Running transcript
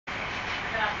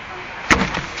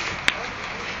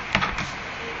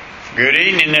Good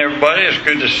evening, everybody. It's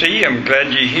good to see you. I'm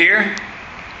glad you're here.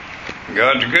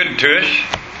 God's good to us.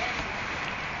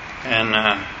 And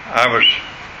I was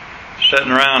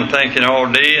sitting around thinking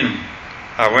all day, and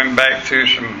I went back through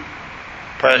some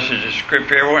passages of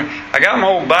Scripture. I got my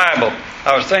old Bible.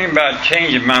 I was thinking about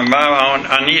changing my Bible.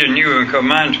 I need a new one because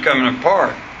mine's coming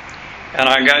apart. And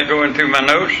I got going through my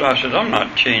notes, and I said, I'm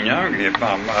not changing. I don't get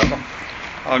my Bible.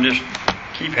 I'll just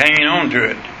keep hanging on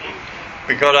to it.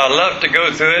 Because I love to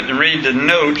go through it and read the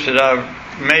notes that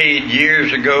I've made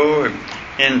years ago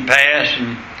in past.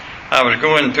 And I was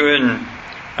going through it, and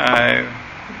I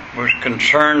was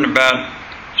concerned about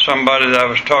somebody that I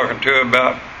was talking to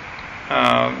about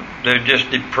they're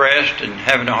just depressed and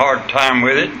having a hard time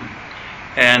with it.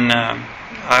 And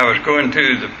I was going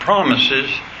through the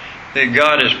promises that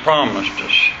God has promised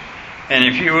us. And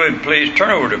if you would, please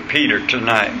turn over to Peter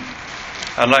tonight.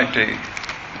 I'd like to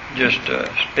just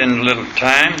spend a little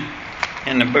time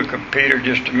in the book of Peter.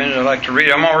 Just a minute. I'd like to read.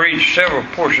 I'm going to read several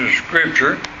portions of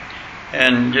Scripture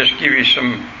and just give you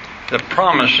the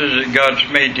promises that God's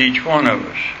made to each one of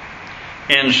us.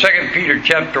 In 2 Peter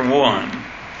chapter 1,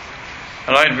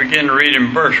 I'd like to begin to read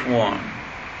in verse 1.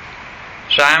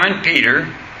 Simon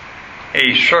Peter,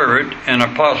 a servant and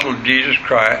apostle of Jesus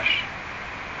Christ,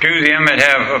 to them that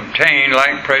have obtained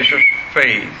like precious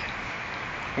faith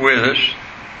with us,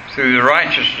 through the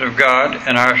righteousness of God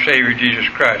and our Savior Jesus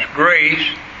Christ. Grace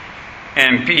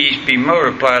and peace be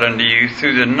multiplied unto you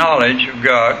through the knowledge of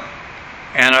God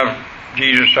and of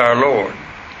Jesus our Lord,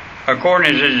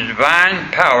 according as His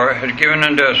divine power has given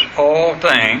unto us all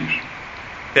things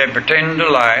that pertain to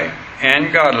life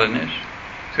and godliness,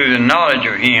 through the knowledge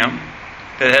of Him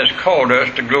that has called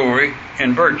us to glory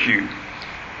and virtue,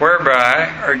 whereby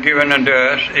are given unto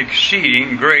us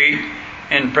exceeding great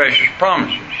and precious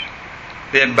promises,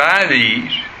 that by these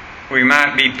we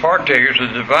might be partakers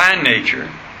of the divine nature,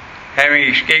 having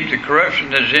escaped the corruption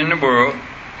that is in the world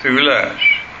through lust.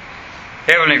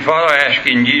 Heavenly Father, I ask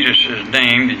in Jesus'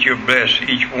 name that you'll bless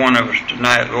each one of us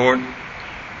tonight, Lord.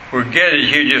 We're gathered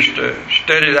here just to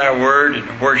study thy word and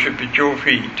to worship at your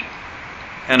feet.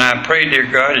 And I pray,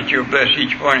 dear God, that you'll bless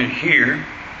each one here.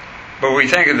 But we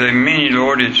think of the many,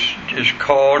 Lord, that's just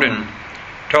called and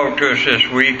talked to us this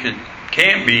week that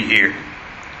can't be here.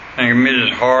 Thank you,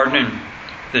 Mrs. Harden and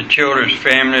the Childers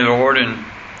family, Lord, and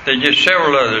there's just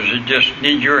several others that just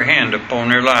need your hand upon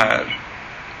their lives.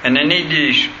 And they need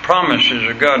these promises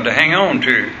of God to hang on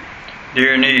to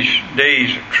during these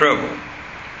days of trouble.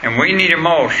 And we need them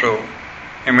also.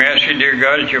 And we ask you, dear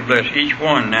God, that you'll bless each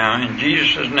one now. In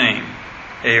Jesus' name,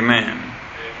 amen.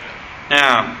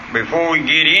 Now, before we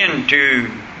get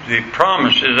into the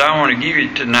promises I want to give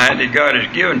you tonight that God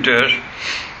has given to us,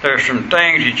 there's some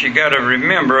things that you got to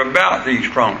remember about these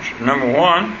promises. Number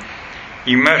one,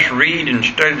 you must read and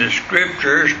study the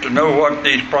Scriptures to know what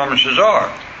these promises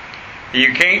are.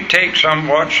 You can't take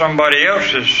what somebody else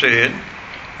has said.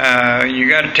 You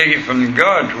got to take it from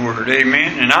God's Word,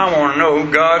 amen? And I want to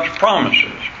know God's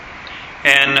promises.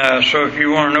 And so if you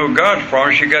want to know God's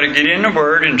promise, you got to get in the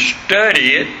Word and study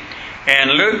it and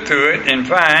look through it and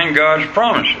find God's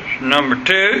promises. Number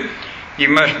two, you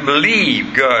must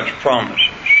believe God's promises.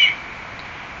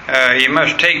 You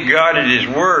must take God at His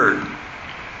Word.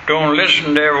 Don't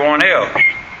listen to everyone else.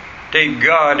 Take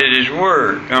God at His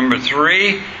Word. Number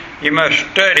three, you must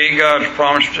study God's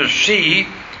promise to see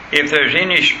if there's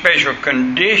any special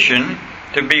condition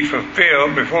to be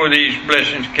fulfilled before these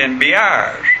blessings can be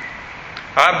ours.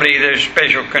 I believe there's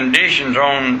special conditions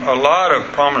on a lot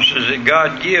of promises that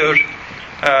God gives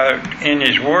in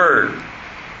His Word.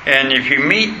 And if you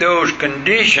meet those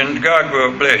conditions, God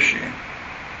will bless you.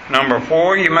 Number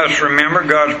four, you must remember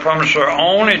God's promises are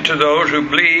only to those who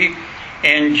believe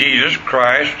in Jesus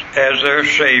Christ as their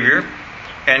Savior.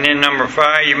 And then number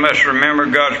five, you must remember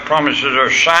God's promises are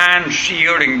signed,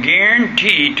 sealed, and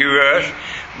guaranteed to us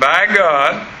by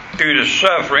God through the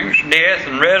sufferings, death,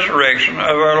 and resurrection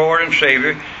of our Lord and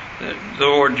Savior, the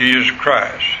Lord Jesus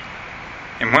Christ.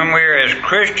 And when we as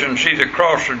Christians see the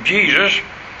cross of Jesus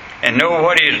and know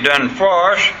what He has done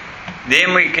for us,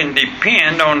 then we can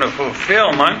depend on the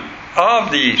fulfillment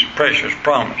of these precious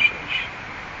promises.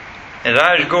 As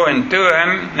I was going through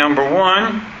them, number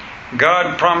one,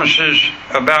 God promises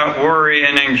about worry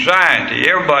and anxiety.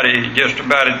 Everybody just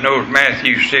about it knows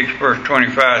Matthew 6, verse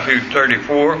 25 through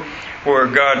 34, where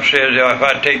God says, if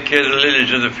I take care of the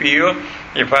lilies of the field,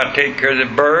 if I take care of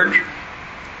the birds,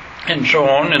 and so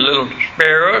on, and little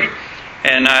sparrows,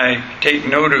 and I take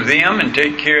note of them and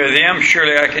take care of them,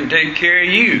 surely I can take care of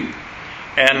you.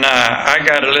 And I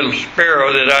got a little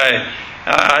sparrow that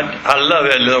I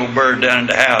love that little bird down at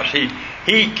the house.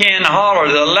 He can holler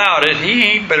the loudest. He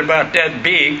ain't but about that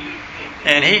big,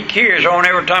 And He cares on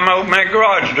every time I open that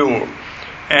garage door.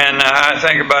 And I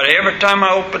think about it. Every time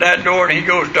I open that door and He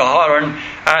goes to hollering,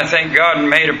 I think God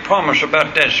made a promise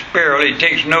about that sparrow. He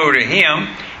takes note of him.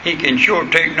 He can sure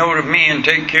take note of me and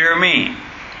take care of me.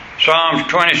 Psalms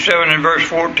 27 and verse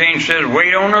 14 says,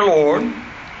 wait on the Lord,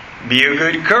 be of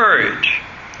good courage,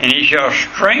 and He shall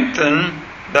strengthen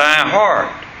thy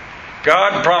heart.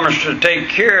 God promised to take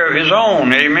care of His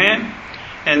own, amen?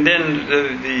 And then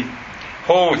the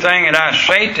whole thing that I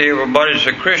say to everybody as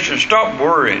a Christian, stop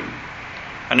worrying.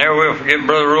 I never will forget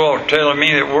Brother Roloff telling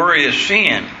me that worry is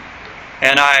sin.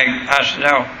 And I said,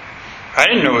 no, I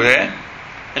didn't know that.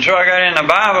 And so I got in the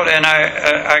Bible and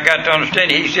I got to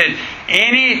understand. He said,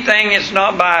 anything that's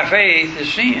not by faith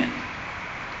is sin.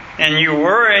 And you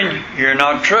worrying, you're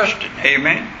not trusting.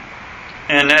 Amen?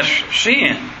 And that's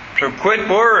sin. So quit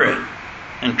worrying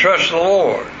and trust the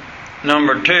Lord.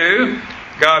 Number 2,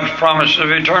 God's promise of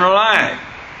eternal life.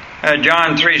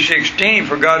 John 3:16,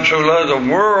 for God so loved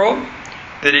the world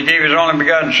that He gave His only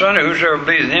begotten Son, whosoever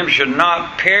believes in Him should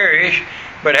not perish,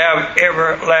 but have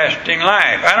everlasting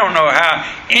life. I don't know how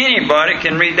anybody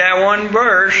can read that one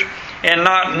verse and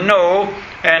not know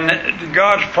and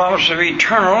God's promise of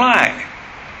eternal life.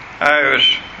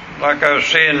 Like I was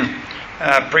saying,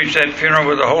 I preached that funeral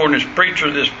with the holiness preacher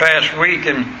this past week,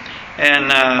 and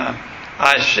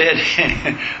I said,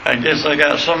 I guess I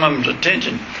got some of them's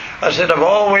attention. I said, I've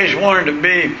always wanted to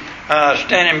be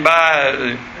standing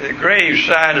by the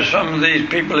graveside of some of these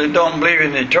people that don't believe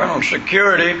in eternal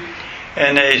security,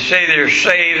 and they say they're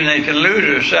saved and they can lose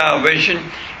their salvation,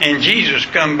 and Jesus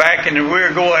come back and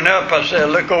we're going up. I said,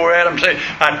 look over at them and say,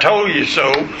 I told you so.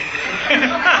 And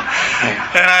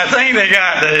I think they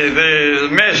got the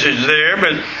message there,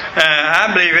 but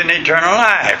I believe in eternal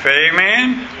life.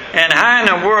 Amen? And how in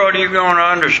the world are you going to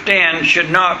understand should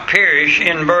not perish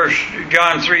in verse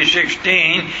John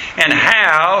 3:16, and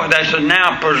how that's a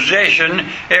now possession,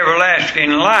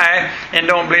 everlasting life, and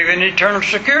don't believe in eternal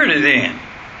security then?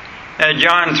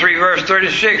 John 3 verse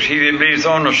 36, he that believeth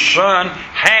on the Son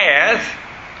hath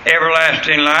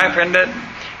everlasting life, and that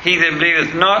he that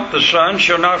believeth not the Son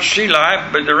shall not see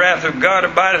life, but the wrath of God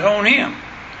abideth on him.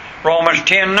 Romans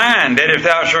 10:9, that if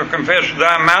thou shalt confess with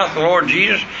thy mouth the Lord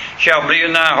Jesus, shalt believe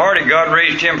in thy heart that God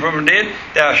raised Him from the dead,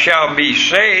 thou shalt be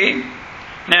saved.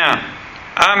 Now,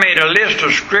 I made a list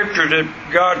of scriptures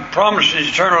that God promises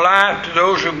eternal life to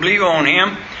those who believe on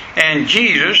Him and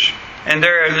Jesus, and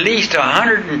there are at least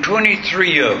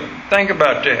 123 of them. Think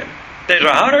about that. There's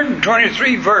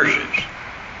 123 verses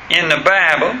in the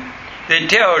Bible that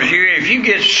tells you if you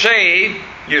get saved,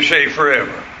 you're saved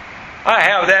forever. I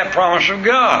have that promise of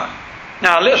God.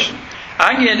 Now listen,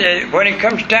 I get it when it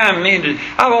comes time.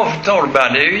 I've often thought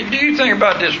about it. Do you think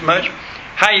about this much?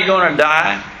 How you going to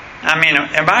die? I mean,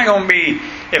 am I going to be?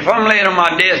 If I'm laying on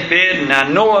my deathbed and I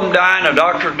know I'm dying, the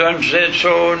doctor done said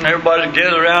so, and everybody's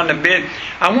gathered around the bed.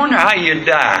 I wonder how you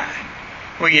die.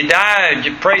 Will you die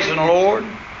praising the Lord,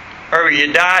 or will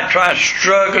you die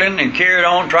struggling and carrying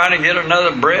on, trying to get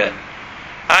another breath?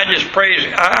 I just praise.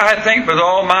 I think with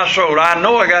all my soul. I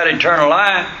know I got eternal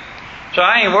life, so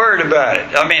I ain't worried about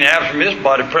it. I mean, after this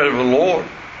body, praise the Lord.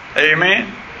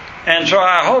 Amen. And so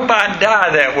I hope I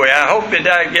die that way. I hope that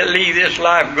I leave this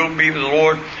life, go be with the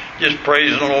Lord, just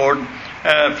praising the Lord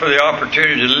for the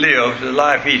opportunity to live the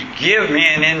life He's given me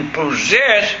and then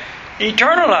possess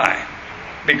eternal life,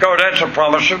 because that's a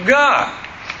promise of God.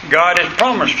 God has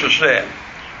promised us that.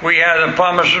 We have the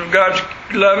promise of God's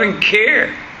loving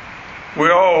care. We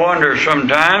all wonder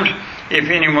sometimes if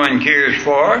anyone cares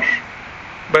for us,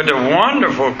 but the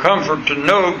wonderful comfort to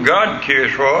know God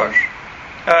cares for us.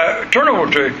 Turn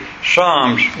over to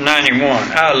Psalms 91.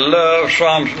 I love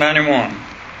Psalms 91.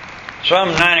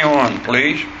 Psalm 91,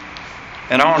 please.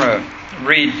 And I want to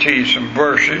read to you some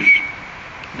verses.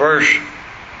 Verse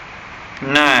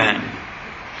 9.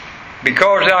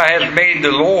 Because thou hast made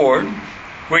the Lord,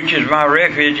 which is my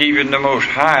refuge, even the Most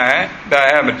High, thy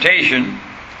habitation,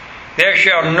 there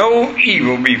shall no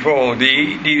evil befall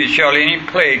thee, neither shall any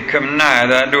plague come nigh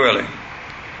thy dwelling.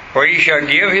 For He shall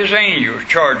give His angels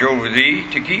charge over thee,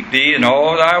 to keep thee in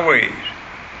all thy ways.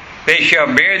 They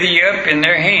shall bear thee up in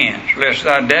their hands, lest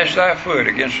thou dash thy foot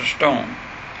against a stone.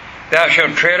 Thou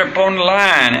shalt tread upon the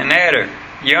lion and adder,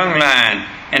 young lion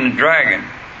and the dragon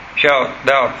shalt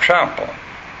thou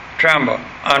trample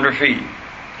under feet.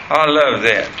 I love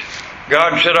that.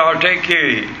 God said, I'll take care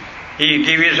of you. He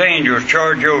give His angels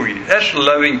charge over you. That's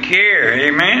loving care.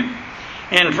 Amen.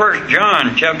 In 1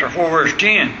 John chapter 4 verse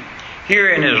 10,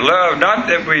 herein is love, not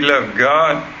that we love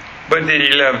God, but that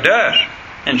He loved us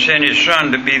and sent His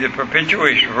Son to be the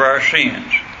propitiation for our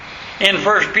sins. In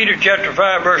 1 Peter chapter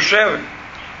 5 verse 7,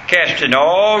 casting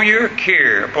all your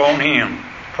care upon Him,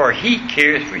 for He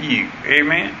cares for you.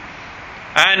 Amen.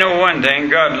 I know one thing,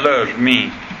 God loves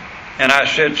me. And I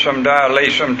said someday I'll lay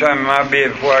sometime in my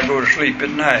bed before I go to sleep at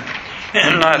night.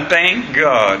 And I thank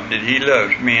God that He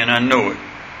loves me, and I know it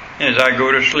as I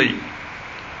go to sleep.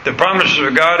 The promises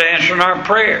of God answering our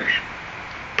prayers.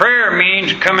 Prayer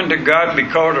means coming to God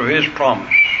because of His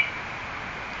promise.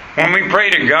 When we pray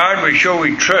to God, we show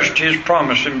we trust His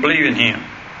promise and believe in Him.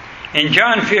 In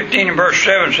John 15 and verse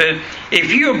 7 says,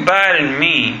 if you abide in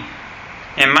me,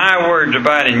 and my words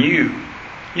abide in you,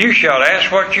 you shall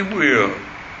ask what you will,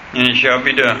 and it shall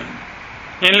be done.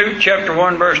 In Luke chapter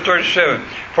 1 verse 37,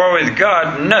 for with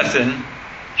God nothing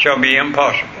shall be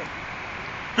impossible.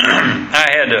 I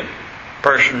had a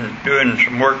person doing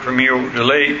some work for me over the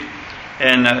lake,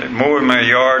 and mowing my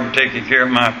yard and taking care of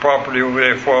my property over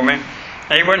there for me.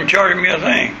 And he wasn't charging me a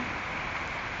thing.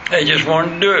 They just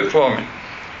wanted to do it for me.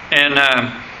 And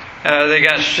they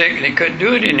got sick and they couldn't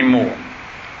do it anymore.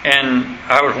 And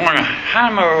I was wondering, how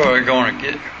am I going to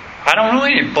get it? I don't know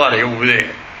anybody over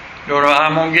there. Don't know how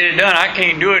I'm going to get it done. I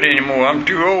can't do it anymore. I'm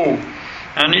too old.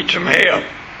 I need some help.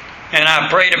 And I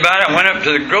prayed about it. I went up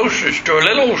to the grocery store, a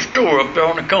little old store up there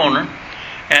on the corner.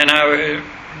 And I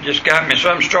just got me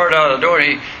something, started out of the door.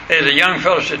 There's a young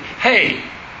fellow said, hey,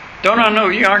 don't I know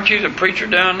you? Aren't you the preacher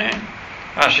down there?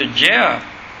 I said, yeah.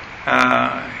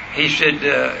 He said,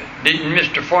 didn't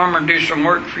Mr. Farmer do some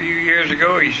work for you years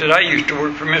ago? He said, I used to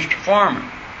work for Mr. Farmer.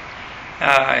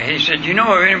 He said, you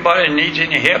know if anybody needs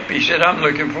any help? He said, I'm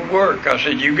looking for work. I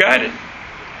said, you got it.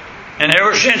 And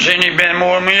ever since then, he's been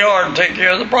mowing my yard and taking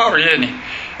care of the property, isn't he?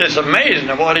 It's amazing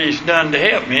what he's done to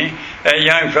help me. That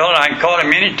young fella, I can call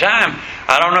him any time.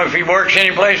 I don't know if he works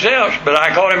anyplace else, but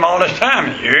I call him all the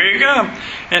time. Here you come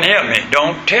and help me.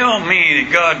 Don't tell me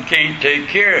that God can't take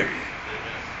care of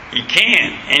you. He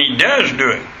can, and He does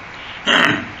do it.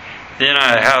 Then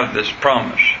I have this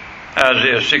promise.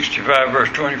 Isaiah 65 verse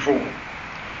 24.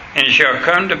 And it shall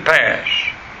come to pass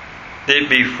that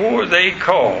before they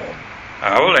call,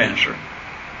 I will answer.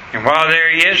 And while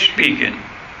they're yet speaking,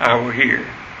 I will hear.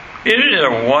 Isn't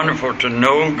it wonderful to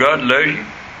know God loves you?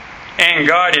 And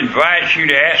God invites you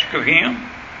to ask of Him?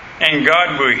 And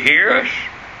God will hear us?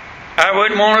 I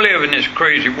wouldn't want to live in this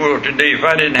crazy world today if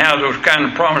I didn't have those kind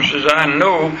of promises. I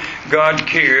know God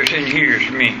cares and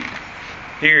hears me.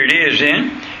 Here it is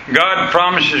then. God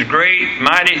promises great,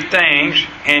 mighty things,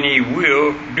 and He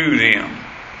will do them.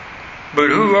 But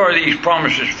who are these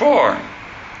promises for?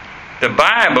 The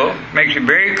Bible makes it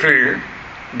very clear.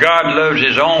 God loves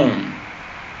His own.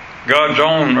 God's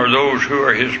own are those who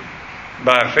are His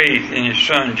by faith in His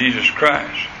Son, Jesus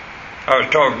Christ. I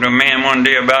was talking to a man one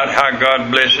day about how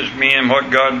God blesses me and what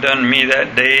God done to me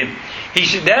that day. And he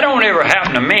said, that don't ever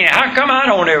happen to me. How come I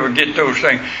don't ever get those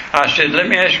things? I said, let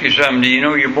me ask you something. Do you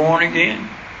know you're born again?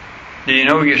 Do you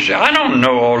know yourself? I don't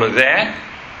know all of that.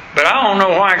 But I don't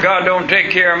know why God don't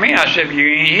take care of me. I said, you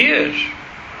ain't His.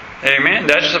 Amen.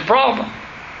 That's the problem.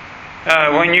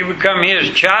 When you become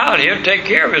His child, He'll take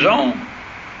care of His own.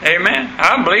 Amen.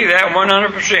 I believe that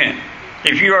 100%.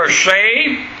 If you are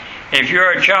saved, if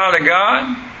you're a child of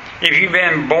God, if you've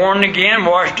been born again,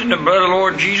 washed in the blood of the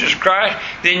Lord Jesus Christ,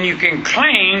 then you can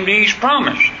claim these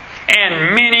promises.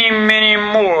 And many, many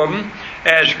more of them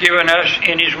has given us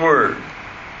in His Word.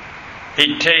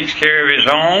 He takes care of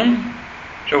His own,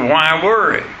 so why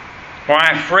worry?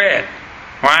 Why fret?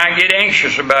 Why get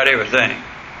anxious about everything?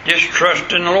 Just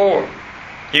trust in the Lord.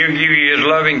 He'll give you His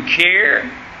loving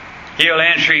care. He'll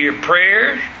answer your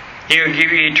prayers. He'll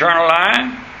give you eternal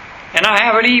life. And I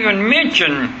haven't even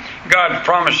mentioned God's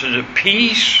promises of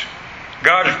peace,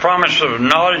 God's promise of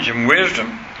knowledge and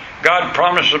wisdom, God's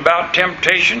promise about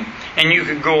temptation, and you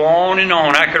could go on and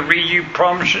on. I could read you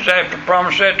promises after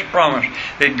promise after promise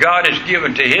that God has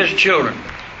given to His children.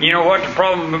 You know what the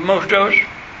problem with most of us?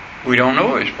 We don't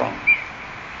know His promise.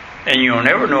 And you'll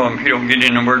never know them if you don't get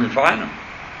in the Word and find them.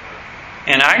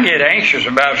 And I get anxious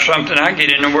about something, I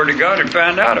get in the Word of God and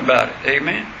find out about it.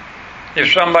 Amen.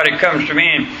 If somebody comes to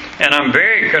me and I'm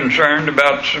very concerned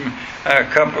about a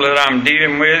couple that I'm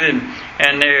dealing with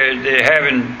and they're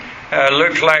having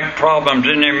looks like problems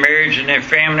in their marriage and their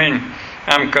family, and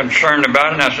I'm concerned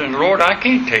about it, and I said, Lord, I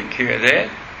can't take care of that.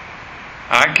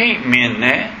 I can't mend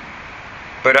that.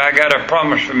 But I got a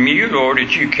promise from you, Lord,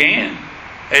 that you can.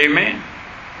 Amen.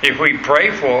 If we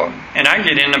pray for it, and I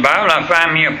get in the Bible, I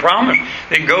find me a promise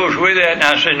that goes with that, and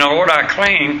I say, no, Lord, I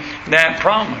claim that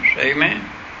promise. Amen.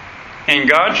 And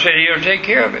God said He'll take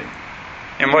care of it.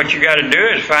 And what you got to do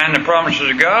is find the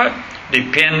promises of God,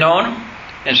 depend on them,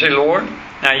 and say, Lord,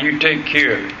 now you take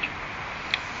care of it.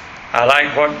 I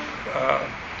like what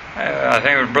I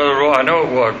think it was Brother Rolf. I know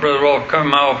it was. Brother Rolf come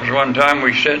in my office one time.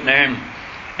 We sitting there,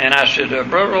 and I said,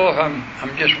 Brother Rolf,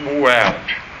 I'm just wore out.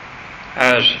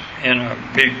 I was in a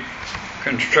big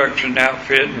construction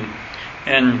outfit,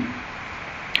 and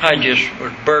I just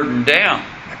was burdened down.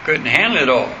 I couldn't handle it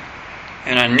all,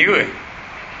 and I knew it.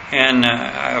 And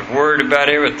I was worried about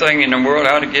everything in the world,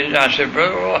 how to get it. I said,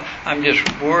 Brother Rolf, I'm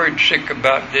just worried, sick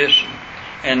about this,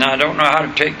 and I don't know how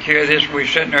to take care of this. We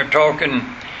sitting there talking.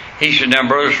 He said, now,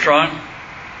 Brother Strong,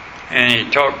 and he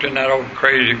talked in that old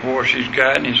crazy voice he's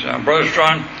got, and he said, Brother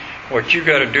Strong, what you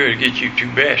got to do is get you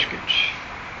 2 baskets.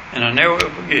 And I never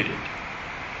will forget it.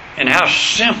 And how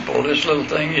simple this little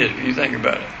thing is, if you think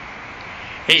about it.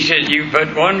 He said, you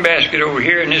put one basket over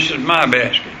here, and this is my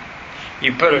basket.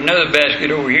 You put another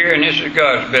basket over here, and this is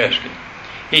God's basket.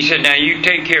 He said, now you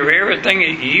take care of everything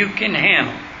that you can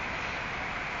handle.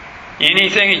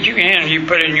 Anything that you can handle, you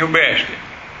put in your basket.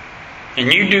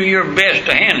 And you do your best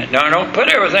to handle it. Now, don't put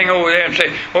everything over there and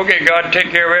say, okay, God, take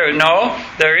care of everything. No,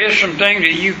 there is some things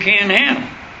that you can handle.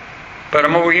 Put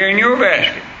them over here in your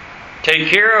basket. Take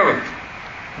care of them.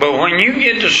 But when you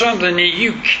get to something that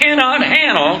you cannot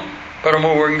handle, put them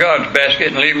over in God's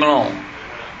basket and leave them alone.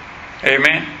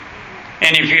 Amen?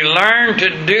 And if you learn to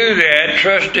do that,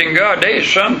 trust in God, there's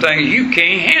some things you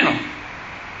can't handle.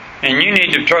 And you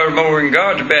need to throw them over in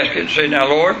God's basket and say, now,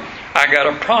 Lord, I got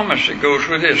a promise that goes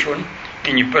with this one.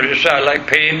 And you put it aside like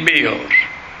paying bills.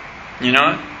 You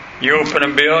know? You open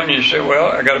a bill and you say,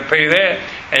 well, I got to pay that.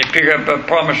 And you pick up a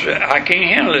promise. I can't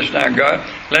handle this now, God.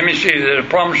 Let me see. There's a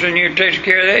promise in you takes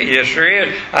care of that? Yes, there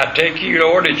is. I take you,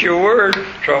 Lord, at your word.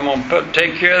 So I'm going to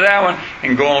take care of that one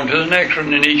and go on to the next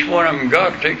one. And each one of them,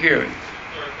 God will take care of it.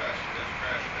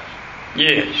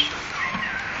 Yes.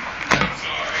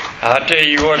 I'll tell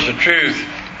you what's the truth.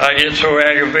 I get so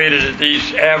aggravated at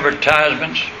these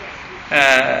advertisements.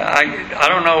 I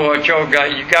don't know what y'all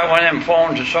got. You got one of them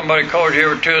phones that somebody calls you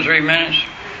every 2 or 3 minutes?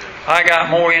 I got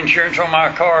more insurance on my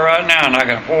car right now than I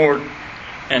can afford.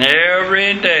 And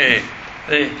every day,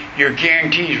 your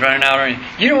guarantee's running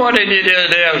out. You know what they did the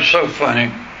other day? It was so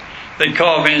funny. They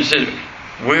called me and said,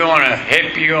 we want to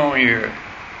help you on your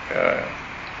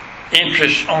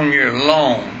interest on your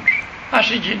loans. I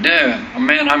said, you do? Oh,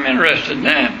 man, I'm interested in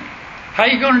that. How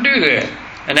you going to do that?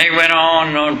 And they went on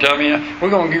and on telling me,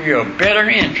 we're going to give you a better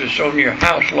interest on your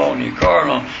house loan, your car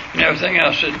loan, and everything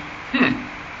else. I said,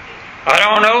 I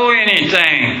don't know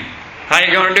anything. How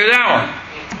you going to do that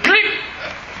one? Click.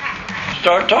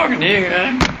 Start talking to you.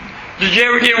 Did you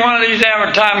ever get one of these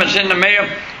advertisements in the mail?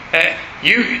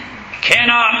 You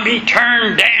cannot be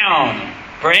turned down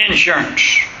for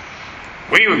insurance.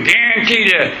 We would guarantee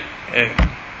to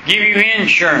give you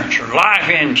insurance or life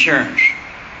insurance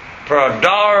for $1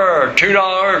 or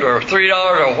 $2 or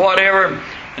 $3 or whatever.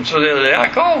 And so the other day I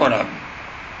called one of them.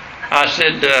 I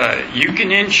said, you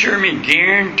can insure me,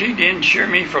 guaranteed to insure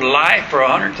me for life for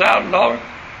 $100,000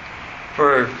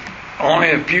 for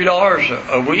only a few dollars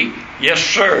a week? Yes,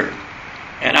 sir.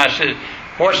 And I said,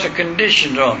 what's the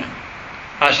conditions on it?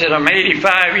 I said, I'm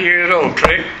 85 years old,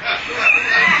 Click.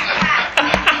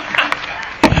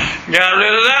 Got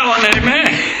rid of that one,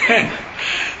 amen.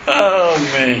 Oh,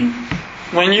 man.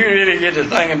 When you really get to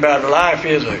think about it, life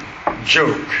is a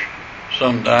joke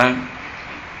sometimes.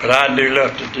 But I do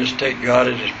love to just take God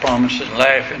at His promise and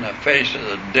laugh in the face of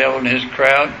the devil and his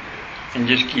crowd and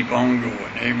just keep on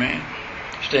going. Amen.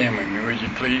 Stand with me, would you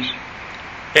please?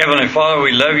 Heavenly Father,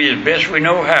 we love you as best we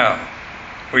know how.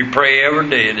 We pray every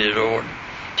day, dear Lord.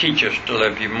 Teach us to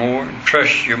love you more and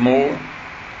trust you more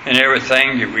in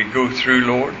everything that we go through,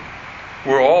 Lord.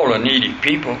 We're all a needy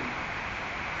people.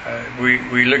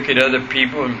 We look at other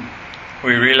people and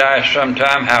we realize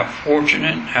sometimes how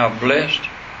fortunate, how blessed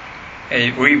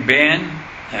we've been,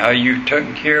 how you've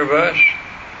taken care of us,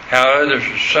 how others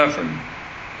are suffering.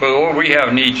 But Lord, we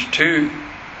have needs too.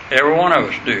 Every one of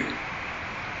us do.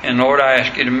 And Lord, I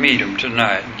ask you to meet them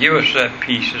tonight. Give us that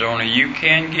peace that only you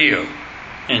can give.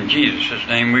 In Jesus'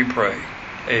 name we pray.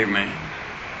 Amen.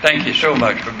 Thank you so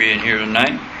much for being here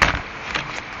tonight.